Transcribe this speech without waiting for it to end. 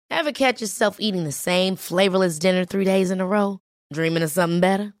Ever catch yourself eating the same flavorless dinner 3 days in a row? Dreaming of something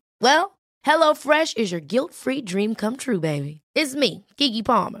better? Well, HelloFresh is your guilt-free dream come true, baby. It's me, Keke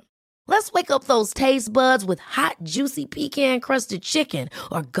Palmer. Let's wake up those taste buds with hot, juicy pecan-crusted chicken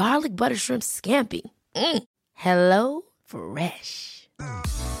or garlic butter shrimp scampi. Hello Fresh.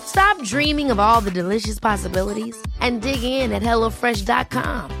 Stop dreaming of all the delicious possibilities and dig in at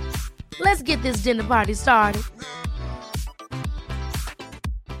HelloFresh.com. Let's get this dinner party started.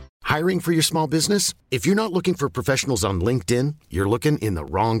 Hiring for your small business? If you're not looking for professionals on LinkedIn, you're looking in the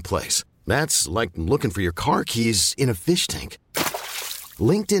wrong place. That's like looking for your car keys in a fish tank.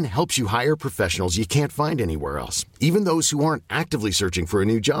 LinkedIn helps you hire professionals you can't find anywhere else, even those who aren't actively searching for a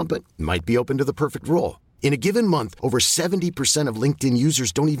new job but might be open to the perfect role. In a given month, over 70% of LinkedIn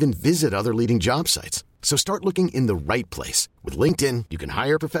users don't even visit other leading job sites. So start looking in the right place. With LinkedIn, you can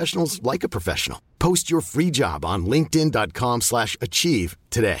hire professionals like a professional. Post your free job on linkedin.com/achieve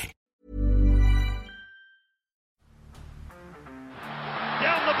today.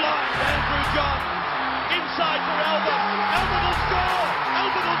 Down the blind, Andrew John. Inside for Albert. Albert will score.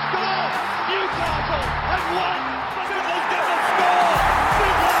 Albert will score. Newcastle have won. Fiddler's going to score.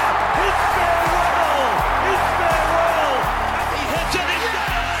 Fiddler, it's farewell. It's farewell. And he hits it. He's got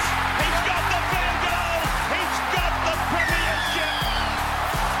it. He's got the field goal. He's got the premiership.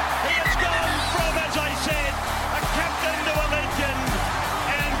 He has gone from, as I said, a captain to a legend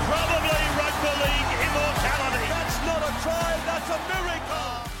and probably rugby league immortality. That's not a try. That's a miracle.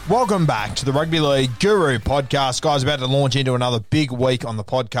 Welcome back to the Rugby League Guru podcast. Guys, about to launch into another big week on the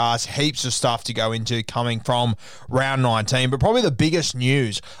podcast. Heaps of stuff to go into coming from round 19. But probably the biggest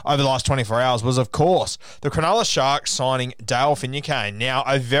news over the last 24 hours was, of course, the Cronulla Sharks signing Dale Finucane. Now,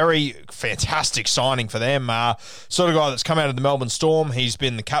 a very fantastic signing for them. Sort of guy that's come out of the Melbourne Storm. He's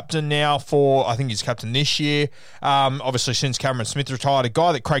been the captain now for, I think he's captain this year. Obviously, since Cameron Smith retired. A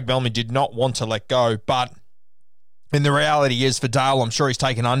guy that Craig Bellamy did not want to let go, but and the reality is for Dale, I'm sure he's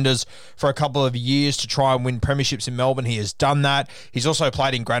taken unders for a couple of years to try and win premierships in Melbourne. He has done that. He's also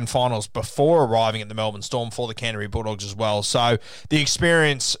played in grand finals before arriving at the Melbourne Storm for the Canterbury Bulldogs as well. So the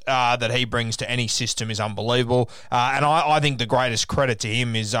experience that he brings to any system is unbelievable. And I think the greatest credit to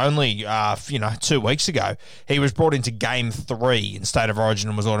him is only 2 weeks ago, he was brought into Game 3 in State of Origin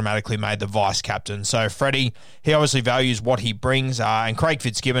and was automatically made the vice-captain. So Freddie, he obviously values what he brings. And Craig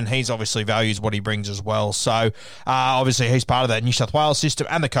Fitzgibbon, he's obviously values what he brings as well. So obviously, he's part of that New South Wales system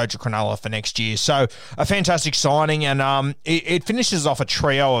and the coach of Cronulla for next year. So a fantastic signing, and it finishes off a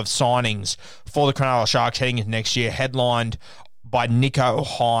trio of signings for the Cronulla Sharks heading into next year, headlined by Nicho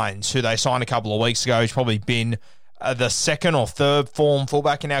Hynes, who they signed a couple of weeks ago. He's probably been the second or third form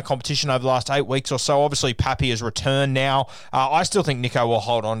fullback in our competition over the last 8 weeks or so. Obviously, Pappy has returned now. I still think Nicho will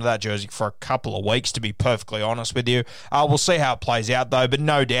hold on to that jersey for a couple of weeks, to be perfectly honest with you. We'll see how it plays out, though, but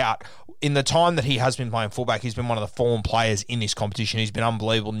no doubt, in the time that he has been playing fullback, he's been one of the form players in this competition. He's been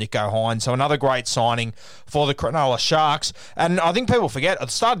unbelievable, Nicho Hynes. So another great signing for the Cronulla Sharks. And I think people forget, at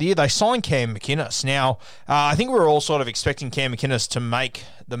the start of the year, they signed Cam McInnes. Now, I think we were all sort of expecting Cam McInnes to make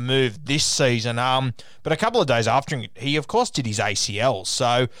the move this season. But a couple of days after, he of course did his ACL.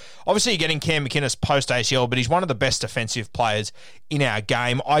 So obviously you're getting Cam McInnes post-ACL, but he's one of the best defensive players in our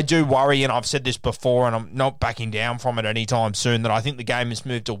game. I do worry, and I've said this before, and I'm not backing down from it anytime soon, that I think the game has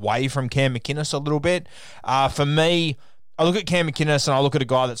moved away from Cam McInnes a little bit. For me, I look at Cam McInnes and I look at a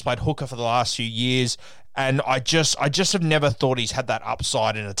guy that's played hooker for the last few years, and I just have never thought he's had that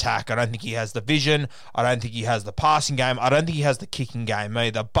upside in attack. I don't think he has the vision. I don't think he has the passing game. I don't think he has the kicking game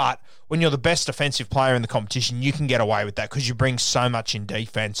either. But when you're the best defensive player in the competition, you can get away with that because you bring so much in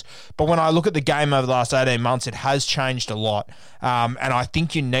defense. But when I look at the game over the last 18 months, it has changed a lot. And I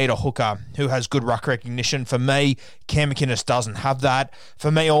think you need a hooker who has good ruck recognition. For me, Cam McInnes doesn't have that.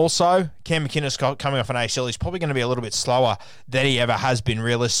 For me also, Cam McInnes coming off an ACL, he's probably going to be a little bit slower than he ever has been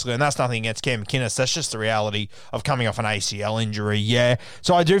realistically. And that's nothing against Cam McInnes. That's just the reality of coming off an ACL injury. Yeah.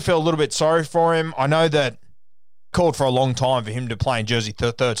 So I do feel a little bit sorry for him. I know that called for a long time for him to play in jersey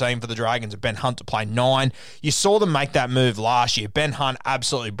 13 for the Dragons and Ben Hunt to play 9. You saw them make that move last year. Ben Hunt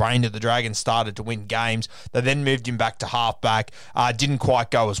absolutely brained it. The Dragons started to win games. They then moved him back to halfback. Didn't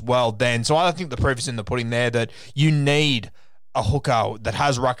quite go as well then. So I think the proof is in the pudding there that you need a hooker that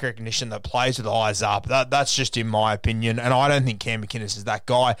has ruck recognition, that plays with eyes up. That's just in my opinion, and I don't think Cam McInnes is that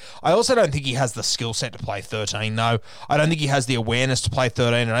guy. I also don't think he has the skill set to play 13, though. I don't think he has the awareness to play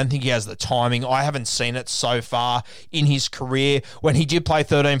 13. I don't think he has the timing. I haven't seen it so far in his career. When he did play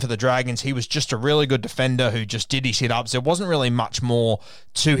 13 for the Dragons, he was just a really good defender who just did his hit-ups. There wasn't really much more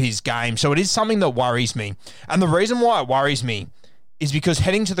to his game, so it is something that worries me. And the reason why it worries me is because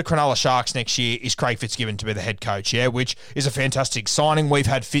heading to the Cronulla Sharks next year is Craig Fitzgibbon to be the head coach, yeah, which is a fantastic signing. We've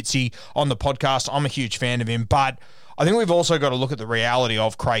had Fitzy on the podcast. I'm a huge fan of him, but I think we've also got to look at the reality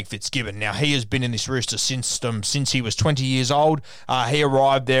of Craig Fitzgibbon. Now, he has been in this Rooster system since he was 20 years old. He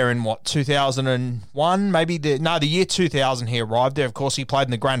arrived there in, 2001? The year 2000 he arrived there. Of course, he played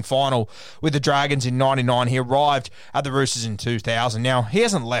in the grand final with the Dragons in 99. He arrived at the Roosters in 2000. Now, he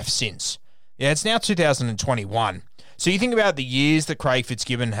hasn't left since. Yeah, it's now 2021. So you think about the years that Craig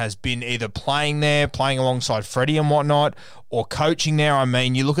Fitzgibbon has been either playing there, playing alongside Freddie and whatnot, or coaching there. I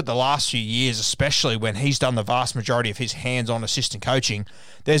mean, you look at the last few years, especially when he's done the vast majority of his hands-on assistant coaching,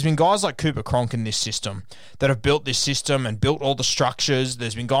 there's been guys like Cooper Cronk in this system that have built this system and built all the structures.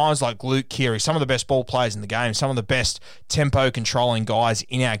 There's been guys like Luke Keary, some of the best ball players in the game, some of the best tempo-controlling guys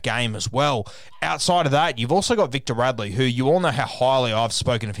in our game as well. Outside of that, you've also got Victor Radley, who you all know how highly I've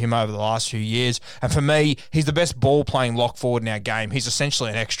spoken of him over the last few years. And for me, he's the best ball-playing lock forward in our game. He's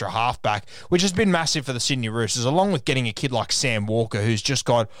essentially an extra halfback, which has been massive for the Sydney Roosters, along with getting a kid like Sam Walker, who's just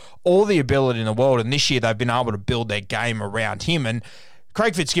got all the ability in the world. And this year, they've been able to build their game around him. And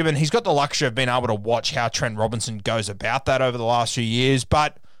Craig Fitzgibbon, he's got the luxury of being able to watch how Trent Robinson goes about that over the last few years.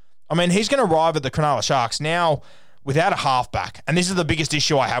 But, I mean, he's going to arrive at the Cronulla Sharks now without a halfback. And this is the biggest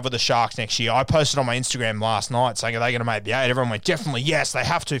issue I have with the Sharks next year. I posted on my Instagram last night saying, are they going to make the 8? Everyone went, definitely, yes, they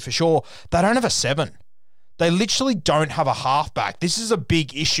have to for sure. They don't have a 7. They literally don't have a halfback. This is a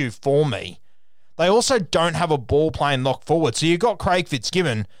big issue for me. They also don't have a ball-playing lock forward. So you've got Craig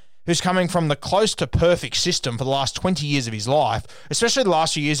Fitzgibbon, who's coming from the close to perfect system for the last 20 years of his life, especially the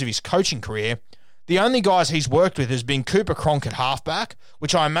last few years of his coaching career. The only guys he's worked with has been Cooper Cronk at halfback,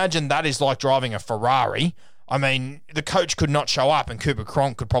 which I imagine that is like driving a Ferrari. I mean, the coach could not show up and Cooper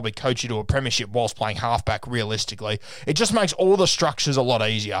Cronk could probably coach you to a premiership whilst playing halfback realistically. It just makes all the structures a lot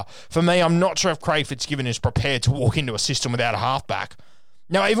easier. For me, I'm not sure if Craig Fitzgibbon is prepared to walk into a system without a halfback.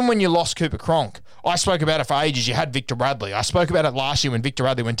 Now, even when you lost Cooper Cronk, I spoke about it for ages. You had Victor Radley. I spoke about it last year when Victor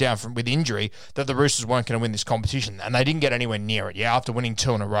Radley went down with injury, that the Roosters weren't going to win this competition, and they didn't get anywhere near it. Yeah, after winning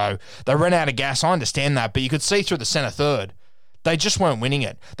 2 in a row. They ran out of gas. I understand that, but you could see through the centre third. They just weren't winning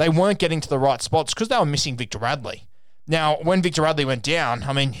it. They weren't getting to the right spots because they were missing Victor Radley. Now, when Victor Radley went down,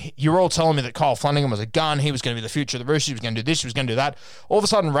 I mean, you were all telling me that Kyle Flanagan was a gun. He was going to be the future of the Roosters. He was going to do this. He was going to do that. All of a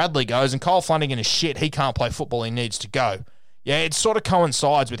sudden, Radley goes, and Kyle Flanagan is shit. He can't play football. He needs to go. Yeah, it sort of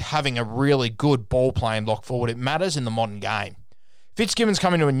coincides with having a really good ball-playing lock forward. It matters in the modern game. Fitzgibbon's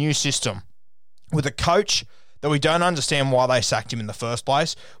coming to a new system with a coach that we don't understand why they sacked him in the first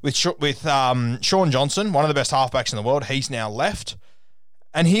place. With Sean Johnson, one of the best halfbacks in the world, he's now left.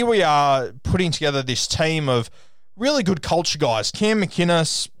 And here we are putting together this team of really good culture guys. Cam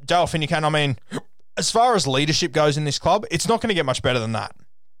McInnes, Dale Finucane. I mean, as far as leadership goes in this club, it's not going to get much better than that.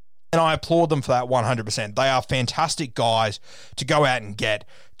 And I applaud them for that 100%. They are fantastic guys to go out and get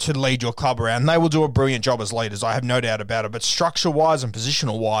to lead your club around. They will do a brilliant job as leaders. I have no doubt about it. But structure-wise and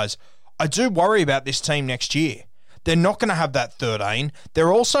positional-wise, I do worry about this team next year. They're not going to have that 13.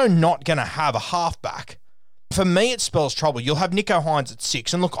 They're also not going to have a halfback. For me, it spells trouble. You'll have Nicho Hynes at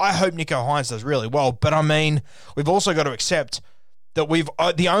 6. And look, I hope Nicho Hynes does really well. But I mean, we've also got to accept that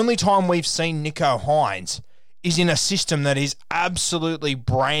the only time we've seen Nicho Hynes is in a system that is absolutely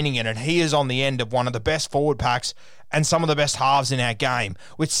braining it, and he is on the end of one of the best forward packs and some of the best halves in our game,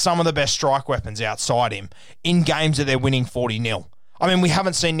 with some of the best strike weapons outside him, in games that they're winning 40-0. I mean, we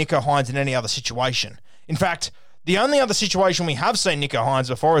haven't seen Nicho Hynes in any other situation. In fact, the only other situation we have seen Nicho Hynes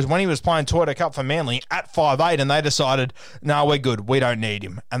before is when he was playing Toyota Cup for Manly at 5'8", and they decided, no, we're good, we don't need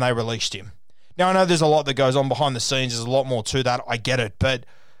him, and they released him. Now, I know there's a lot that goes on behind the scenes, there's a lot more to that, I get it, but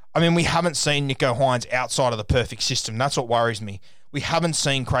I mean, we haven't seen Nicho Hynes outside of the perfect system. That's what worries me. We haven't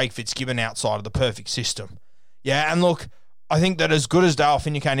seen Craig Fitzgibbon outside of the perfect system. Yeah, and look, I think that as good as Dale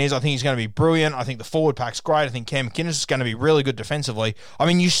Finucane is, I think he's going to be brilliant. I think the forward pack's great. I think Cam McInnes is going to be really good defensively. I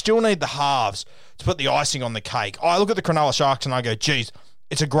mean, you still need the halves to put the icing on the cake. I look at the Cronulla Sharks and I go, geez,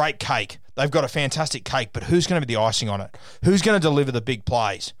 it's a great cake. They've got a fantastic cake, but who's going to be the icing on it? Who's going to deliver the big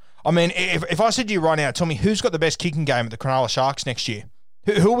plays? I mean, if I said to you right now, tell me who's got the best kicking game at the Cronulla Sharks next year?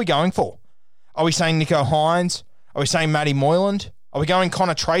 Who are we going for? Are we saying Nicho Hynes? Are we saying Matty Moyland? Are we going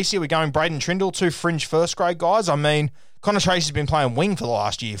Connor Tracy? Are we going Braden Trindle? 2 fringe first-grade guys? I mean, Connor Tracy's been playing wing for the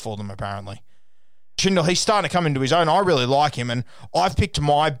last year for them, apparently. Trindle, he's starting to come into his own. I really like him, and I've picked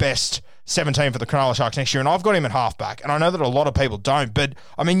my best 17 for the Cronulla Sharks next year, and I've got him at halfback, and I know that a lot of people don't, but,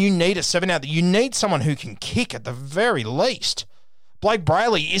 I mean, you need a 7 out there. You need someone who can kick at the very least. Blake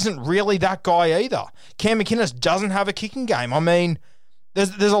Brayley isn't really that guy either. Cam McInnes doesn't have a kicking game. I mean,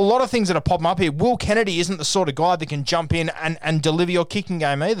 There's a lot of things that are popping up here. Will Kennedy isn't the sort of guy that can jump in and deliver your kicking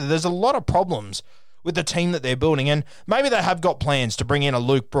game either. There's a lot of problems with the team that they're building. And maybe they have got plans to bring in a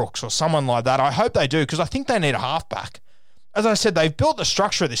Luke Brooks or someone like that. I hope they do, because I think they need a halfback. As I said, they've built the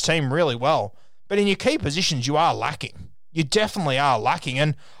structure of this team really well, but in your key positions, you are lacking. You definitely are lacking.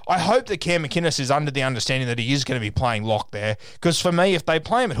 And I hope that Cam McInnes is under the understanding that he is going to be playing lock there, because for me, if they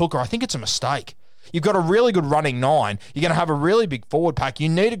play him at hooker, I think it's a mistake. You've got a really good running 9. You're going to have a really big forward pack. You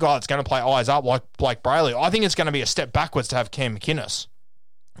need a guy that's going to play eyes up like Blake Brayley. I think it's going to be a step backwards to have Cam McInnes.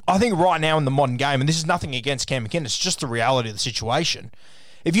 I think right now in the modern game, and this is nothing against Cam McInnes, it's just the reality of the situation.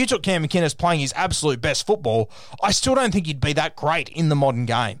 If you took Cam McInnes playing his absolute best football, I still don't think he'd be that great in the modern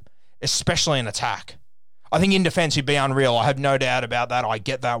game, especially in attack. I think in defence he'd be unreal. I have no doubt about that. I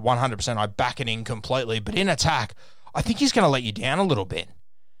get that 100%. I back it in completely. But in attack, I think he's going to let you down a little bit.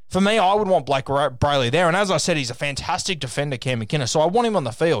 For me, I would want Blake Brayley there. And as I said, he's a fantastic defender, Cam McInnes. So I want him on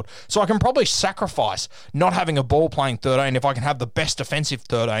the field. So I can probably sacrifice not having a ball-playing 13 if I can have the best defensive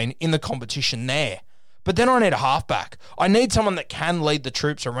 13 in the competition there. But then I need a halfback. I need someone that can lead the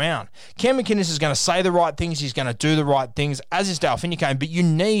troops around. Cam McInnes is going to say the right things. He's going to do the right things, as is Dale Finucane. But you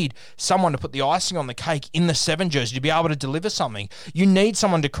need someone to put the icing on the cake in the 7 jersey to be able to deliver something. You need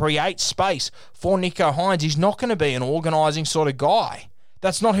someone to create space for Nicho Hynes. He's not going to be an organising sort of guy.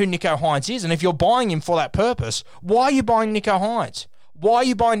 That's not who Nicho Hynes is. And if you're buying him for that purpose, why are you buying Nicho Hynes? Why are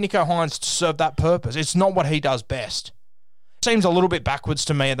you buying Nicho Hynes to serve that purpose? It's not what he does best. Seems a little bit backwards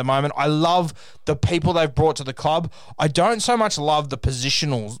to me at the moment. I love the people they've brought to the club. I don't so much love the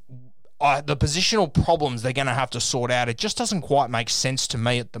positional problems they're going to have to sort out. It just doesn't quite make sense to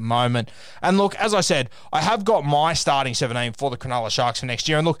me at the moment. And look, as I said, I have got my starting 17 for the Cronulla Sharks for next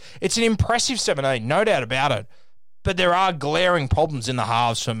year. And look, it's an impressive 17, no doubt about it. But there are glaring problems in the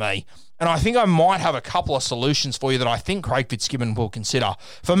halves for me. And I think I might have a couple of solutions for you that I think Craig Fitzgibbon will consider.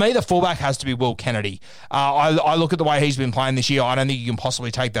 For me, the fullback has to be Will Kennedy. I look at the way he's been playing this year. I don't think you can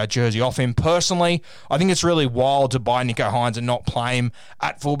possibly take that jersey off him. Personally, I think it's really wild to buy Nicho Hynes and not play him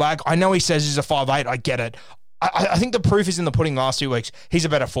at fullback. I know he says he's a 5'8". I get it. I think the proof is in the pudding last 2 weeks. He's a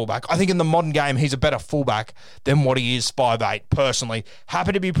better fullback. I think in the modern game, he's a better fullback than what he is 5'8", personally.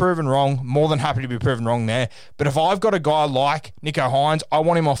 Happy to be proven wrong. More than happy to be proven wrong there. But if I've got a guy like Nicho Hynes, I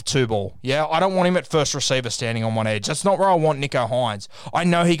want him off 2-ball. Yeah, I don't want him at first receiver standing on one edge. That's not where I want Nicho Hynes. I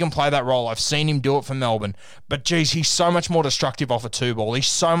know he can play that role. I've seen him do it for Melbourne. But, geez, he's so much more destructive off a 2-ball. He's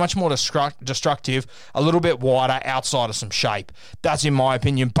so much more destructive, a little bit wider, outside of some shape. That's in my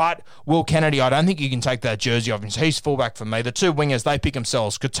opinion. But Will Kennedy, I don't think you can take that jersey off him. So he's fullback for me. The two wingers, they pick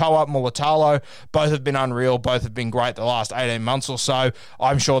themselves. Katoa, Mulatalo, both have been unreal. Both have been great the last 18 months or so.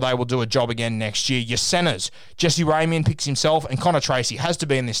 I'm sure they will do a job again next year. Your centres, Jesse Ramian picks himself, and Connor Tracy has to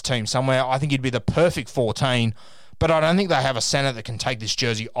be in this team somewhere. I think he'd be the perfect 14. But I don't think they have a centre that can take this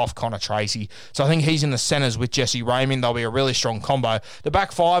jersey off Connor Tracy. So I think he's in the centres with Jesse Ramian. They'll be a really strong combo. The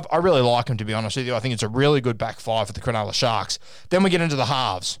back 5, I really like him, to be honest with you. I think it's a really good back 5 for the Cronulla Sharks. Then we get into the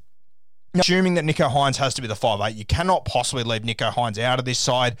halves. Now, assuming that Nicho Hynes has to be the 5'8", you cannot possibly leave Nicho Hynes out of this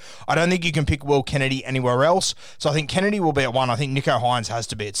side. I don't think you can pick Will Kennedy anywhere else. So I think Kennedy will be at 1. I think Nicho Hynes has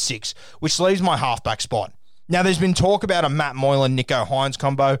to be at 6, which leaves my halfback spot. Now, there's been talk about a Matt Moylan, Nicho Hynes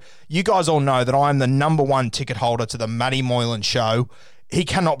combo. You guys all know that I am the number 1 ticket holder to the Matty Moylan show. He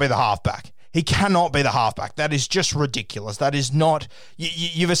cannot be the halfback. He cannot be the halfback. That is just ridiculous. That is not...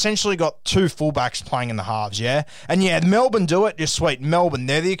 You've essentially got 2 fullbacks playing in the halves, yeah? And yeah, Melbourne do it. You're sweet. Melbourne,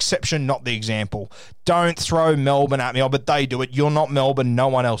 they're the exception, not the example. Don't throw Melbourne at me. Oh, but they do it. You're not Melbourne. No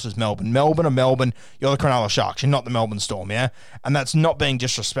one else is Melbourne. Melbourne are Melbourne. You're the Cronulla Sharks. You're not the Melbourne Storm, yeah? And that's not being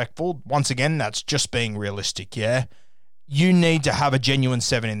disrespectful. Once again, that's just being realistic, yeah? You need to have a genuine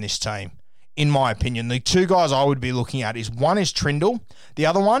 7 in this team. In my opinion, the 2 guys I would be looking at is, one is Trindle. The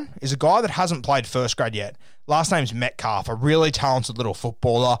other one is a guy that hasn't played first grade yet. Last name's Metcalf, a really talented little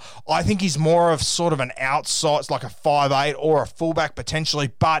footballer. I think he's more of sort of an outside, like a 5'8", or a fullback potentially,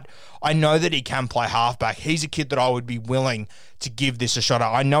 but I know that he can play halfback. He's a kid that I would be willing to give this a shot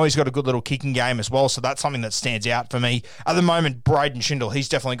at. I know he's got a good little kicking game as well, so that's something that stands out for me. At the moment, Braden Schindel, he's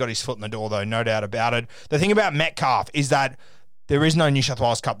definitely got his foot in the door though, no doubt about it. The thing about Metcalf is that there is no New South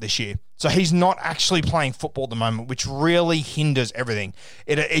Wales Cup this year. So he's not actually playing football at the moment, which really hinders everything.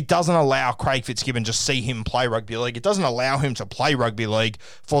 It doesn't allow Craig Fitzgibbon to see him play rugby league. It doesn't allow him to play rugby league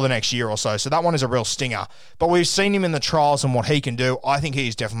for the next year or so. So that one is a real stinger. But we've seen him in the trials and what he can do. I think he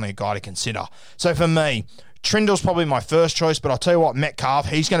is definitely a guy to consider. So for me, Trindle's probably my first choice, but I'll tell you what, Metcalf,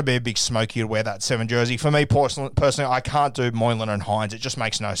 he's going to be a big smoky to wear that 7 jersey. For me, personally, I can't do Moylan and Hines. It just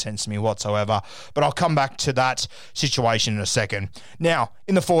makes no sense to me whatsoever. But I'll come back to that situation in a second. Now,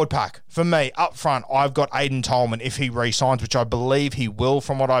 in the forward pack, for me, up front, I've got Aiden Tolman if he re-signs, which I believe he will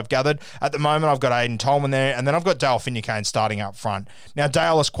from what I've gathered. At the moment, I've got Aiden Tolman there, and then I've got Dale Finucane starting up front. Now,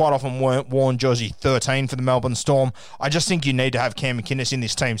 Dale has quite often worn jersey 13 for the Melbourne Storm. I just think you need to have Cam McInnes in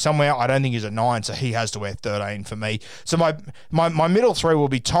this team somewhere. I don't think he's a 9, so he has to wear 13 for me. So my middle three will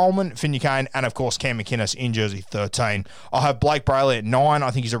be Tolman, Finucane, and of course Cam McInnes in jersey 13. I'll have Blake Brayley at 9.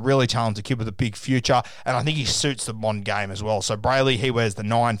 I think he's a really talented kid with a big future, and I think he suits the modern game as well. So Brayley, he wears the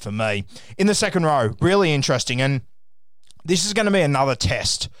 9 for me. In the second row, really interesting, and this is going to be another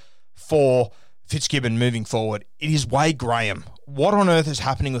test for Fitzgibbon moving forward. It is Wade Graham. What on earth is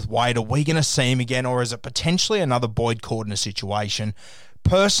happening with Wade? Are we going to see him again, or is it potentially another Boyd Cordner situation?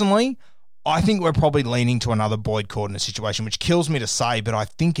 Personally, I think we're probably leaning to another Boyd Cordner situation, which kills me to say, but I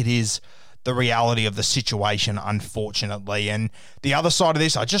think it is the reality of the situation, unfortunately. And the other side of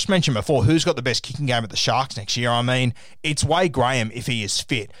this, I just mentioned before, who's got the best kicking game at the Sharks next year? I mean, it's Wade Graham if he is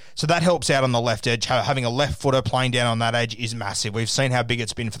fit. So that helps out on the left edge. Having a left footer playing down on that edge is massive. We've seen how big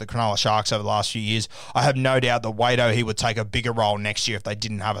it's been for the Cronulla Sharks over the last few years. I have no doubt that Wado, he would take a bigger role next year if they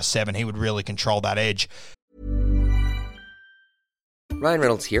didn't have a 7. He would really control that edge. Ryan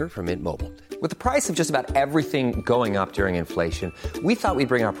Reynolds here from Mint Mobile. With the price of just about everything going up during inflation, we thought we'd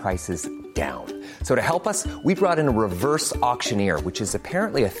bring our prices down. So to help us, we brought in a reverse auctioneer, which is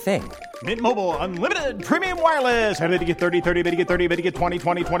apparently a thing. Mint Mobile Unlimited Premium Wireless. How to get 30, 30, bit to get 30, bit to get 20,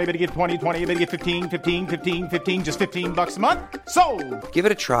 20, 20, bit to get 20, 20, bit to get 15, 15, 15, 15, just $15 a month? Sold! Give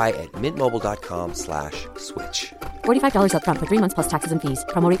it a try at mintmobile.com/switch. $45 up front for 3 months plus taxes and fees.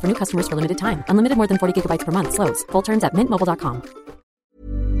 Promo rate for new customers for limited time. Unlimited more than 40 gigabytes per month. Slows full terms at mintmobile.com.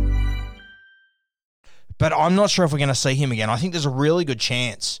 But I'm not sure if we're going to see him again. I think there's a really good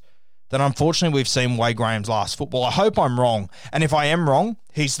chance that unfortunately we've seen Wade Graham's last football. I hope I'm wrong. And if I am wrong,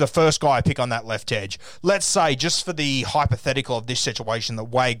 he's the first guy I pick on that left edge. Let's say, just for the hypothetical of this situation, that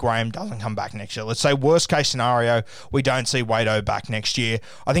Wade Graham doesn't come back next year. Let's say, worst case scenario, we don't see Wado back next year.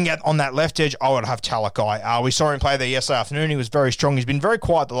 I think on that left edge, I would have Talakai. We saw him play there yesterday afternoon. He was very strong. He's been very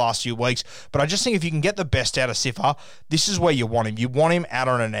quiet the last few weeks. But I just think if you can get the best out of Sifa, this is where you want him. You want him out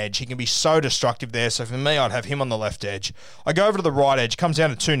on an edge. He can be so destructive there. So for me, I'd have him on the left edge. I go over to the right edge. Comes down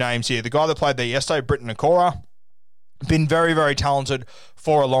to 2 names here. The guy that played there yesterday, Britton Nakora. Been very, very talented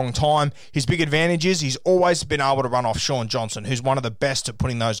for a long time. His big advantage is he's always been able to run off Sean Johnson, who's one of the best at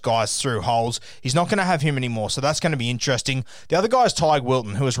putting those guys through holes. He's not going to have him anymore, so that's going to be interesting. The other guy is Tyg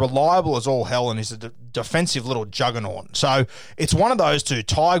Wilton, who is reliable as all hell and is a defensive little juggernaut. So it's one of those two,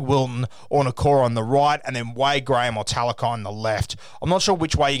 Tyg Wilton or Nakora on the right, and then Wade Graham or Talakai on the left. I'm not sure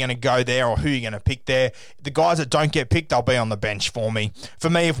which way you're going to go there or who you're going to pick there. The guys that don't get picked, they'll be on the bench for me.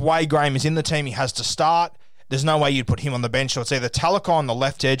 For me, if Wade Graham is in the team, he has to start. There's no way you'd put him on the bench. So it's either Talakai on the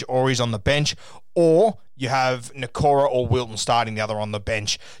left edge or he's on the bench, or you have Nakora or Wilton starting the other on the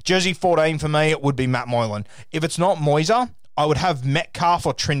bench. Jersey 14 for me, it would be Matt Moylan. If it's not Moiser, I would have Metcalf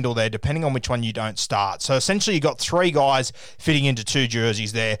or Trindle there, depending on which one you don't start. So essentially, you've got 3 guys fitting into 2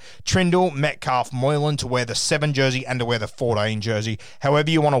 jerseys there. Trindle, Metcalf, Moylan to wear the 7 jersey and to wear the 14 jersey.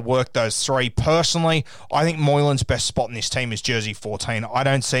 However you want to work those 3. Personally, I think Moylan's best spot in this team is jersey 14. I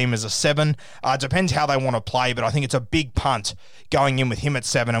don't see him as a 7. It depends how they want to play, but I think it's a big punt going in with him at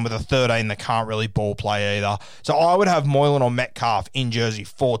 7 and with a 13 that can't really ball play either. So I would have Moylan or Metcalf in jersey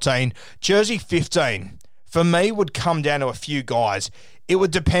 14. Jersey 15. For me, would come down to a few guys. It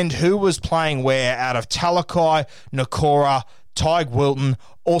would depend who was playing where out of Talakai, Nakora, Tyg Wilton,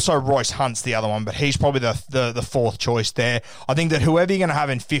 also Royce Hunt's the other one, but he's probably the 4th choice there. I think that whoever you're going to have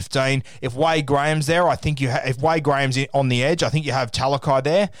in 15, if Wade Graham's there, I think if Wade Graham's on the edge, I think you have Talakai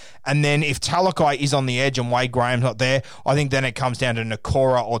there. And then if Talakai is on the edge and Wade Graham's not there, I think then it comes down to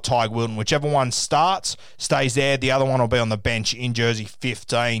Nakora or Tyg Wilton. Whichever one starts, stays there. The other one will be on the bench in jersey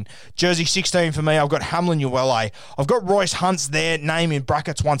 15. Jersey 16 for me, I've got Hamlin Uele. I've got Royce Hunt's there, name in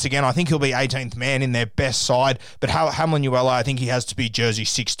brackets once again. I think he'll be 18th man in their best side, but Hamlin Uele, I think he has to be jersey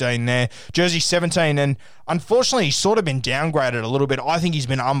 16 there. Jersey 17, and unfortunately he's sort of been downgraded a little bit. I think he's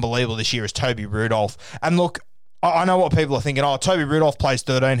been unbelievable this year as Toby Rudolph. And look, I know what people are thinking. Oh, Toby Rudolph plays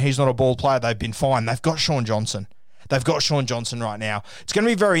 13. He's not a ball player. They've been fine. They've got Sean Johnson. They've got Sean Johnson right now. It's going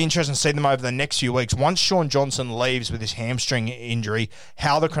to be very interesting to see them over the next few weeks. Once Sean Johnson leaves with his hamstring injury,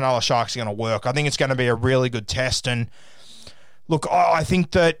 how the Cronulla Sharks are going to work. I think it's going to be a really good test. And look, I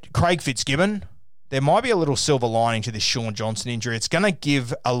think that Craig Fitzgibbon, there might be a little silver lining to this Sean Johnson injury. It's going to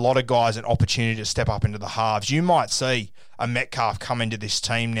give a lot of guys an opportunity to step up into the halves. You might see a Metcalf come into this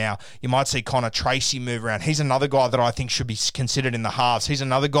team now. You might see Connor Tracy move around. He's another guy that I think should be considered in the halves. He's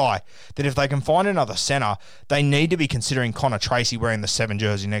another guy that if they can find another centre, they need to be considering Connor Tracy wearing the 7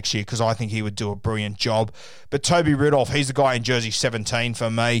 jersey next year because I think he would do a brilliant job. But Toby Rudolph, he's the guy in jersey 17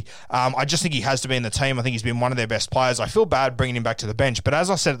 for me. I just think he has to be in the team. I think he's been one of their best players. I feel bad bringing him back to the bench, but as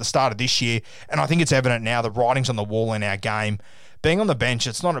I said at the start of this year, and I think it's evident now, the writing's on the wall in our game. Being on the bench,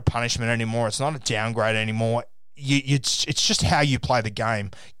 it's not a punishment anymore. It's not a downgrade anymore. It's just how you play the game.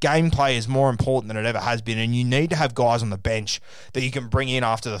 Gameplay is more important than it ever has been, and you need to have guys on the bench that you can bring in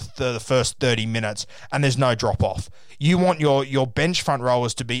after the first 30 minutes, and there's no drop-off. You want your bench front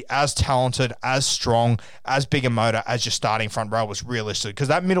rowers to be as talented, as strong, as big a motor as your starting front rowers, realistically, because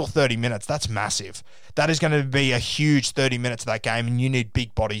that middle 30 minutes, that's massive. That is going to be a huge 30 minutes of that game, and you need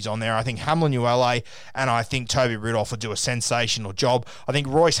big bodies on there. I think Hamlin Uele and I think Toby Rudolph will do a sensational job. I think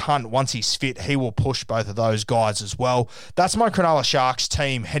Royce Hunt, once he's fit, he will push both of those guys as well. That's my Cronulla Sharks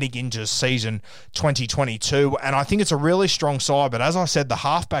team heading into season 2022, and I think it's a really strong side, but as I said, the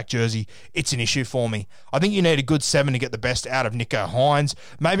halfback jersey, it's an issue for me. I think you need a good 7 to get the best out of Nicho Hynes.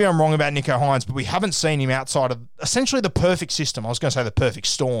 Maybe I'm wrong about Nicho Hynes, but we haven't seen him outside of essentially the perfect system. I was going to say the perfect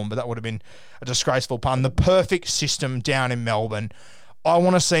storm, but that would have been a disgraceful pun. The perfect system down in Melbourne. I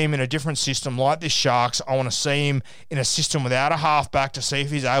want to see him in a different system like this Sharks. I want to see him in a system without a halfback to see if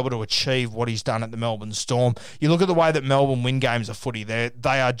he's able to achieve what he's done at the Melbourne Storm. You look at the way that Melbourne win games of footy, they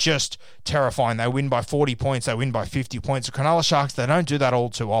are just terrifying. They win by 40 points, they win by 50 points. The Cronulla Sharks, they don't do that all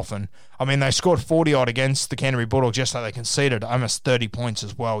too often. I mean, they scored 40-odd against the Canterbury Bulldogs yesterday. They conceded almost 30 points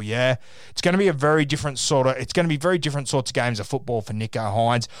as well, yeah. It's going to be very different sorts of games of football for Nicho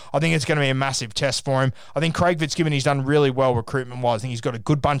Hynes. I think it's going to be a massive test for him. I think Craig Fitzgibbon, he's done really well recruitment-wise. I think he's got a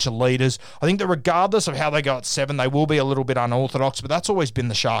good bunch of leaders. I think that regardless of how they go at 7, they will be a little bit unorthodox, but that's always been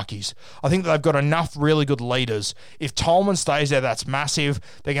the Sharkies. I think that they've got enough really good leaders. If Tolman stays there, that's massive.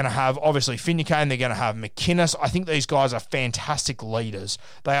 They're going to have, obviously, Finucane. They're going to have McInnes. I think these guys are fantastic leaders.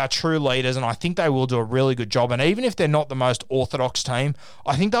 They are true leaders, and I think they will do a really good job. And even if they're not the most orthodox team,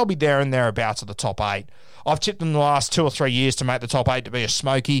 I think they'll be there and thereabouts of the top 8. I've tipped them the last 2 or 3 years to make the top 8 to be a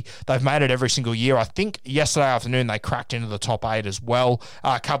smoky. They've made it every single year. I think yesterday afternoon they cracked into the top 8 as well.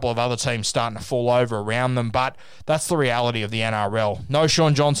 A couple of other teams starting to fall over around them, but that's the reality of the NRL. No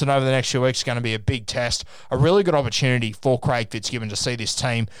Shaun Johnson over the next few weeks is going to be a big test. A really good opportunity for Craig Fitzgibbon to see this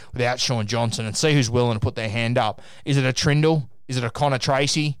team without Shaun Johnson and see who's willing to put their hand up. Is it a Trindle? Is it a Connor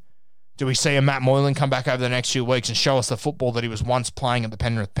Tracy? Do we see a Matt Moylan come back over the next few weeks and show us the football that he was once playing at the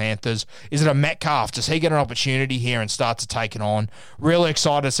Penrith Panthers? Is it a Metcalf? Does he get an opportunity here and start to take it on? Really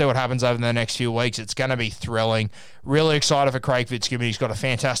excited to see what happens over the next few weeks. It's going to be thrilling. Really excited for Craig Fitzgibbon. He's got a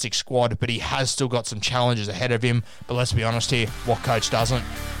fantastic squad, but he has still got some challenges ahead of him. But let's be honest here, what coach doesn't?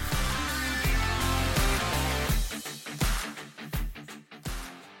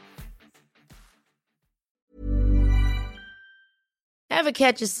 Ever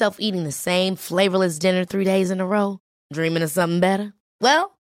catch yourself eating the same flavorless dinner 3 days in a row? Dreaming of something better?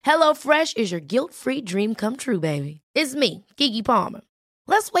 Well, HelloFresh is your guilt-free dream come true, baby. It's me, Keke Palmer.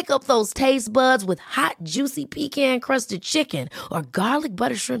 Let's wake up those taste buds with hot, juicy pecan-crusted chicken or garlic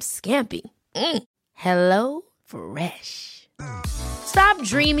butter shrimp scampi. Hello Fresh. Stop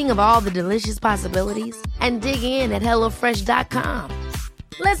dreaming of all the delicious possibilities and dig in at HelloFresh.com.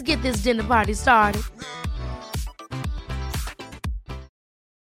 Let's get this dinner party started.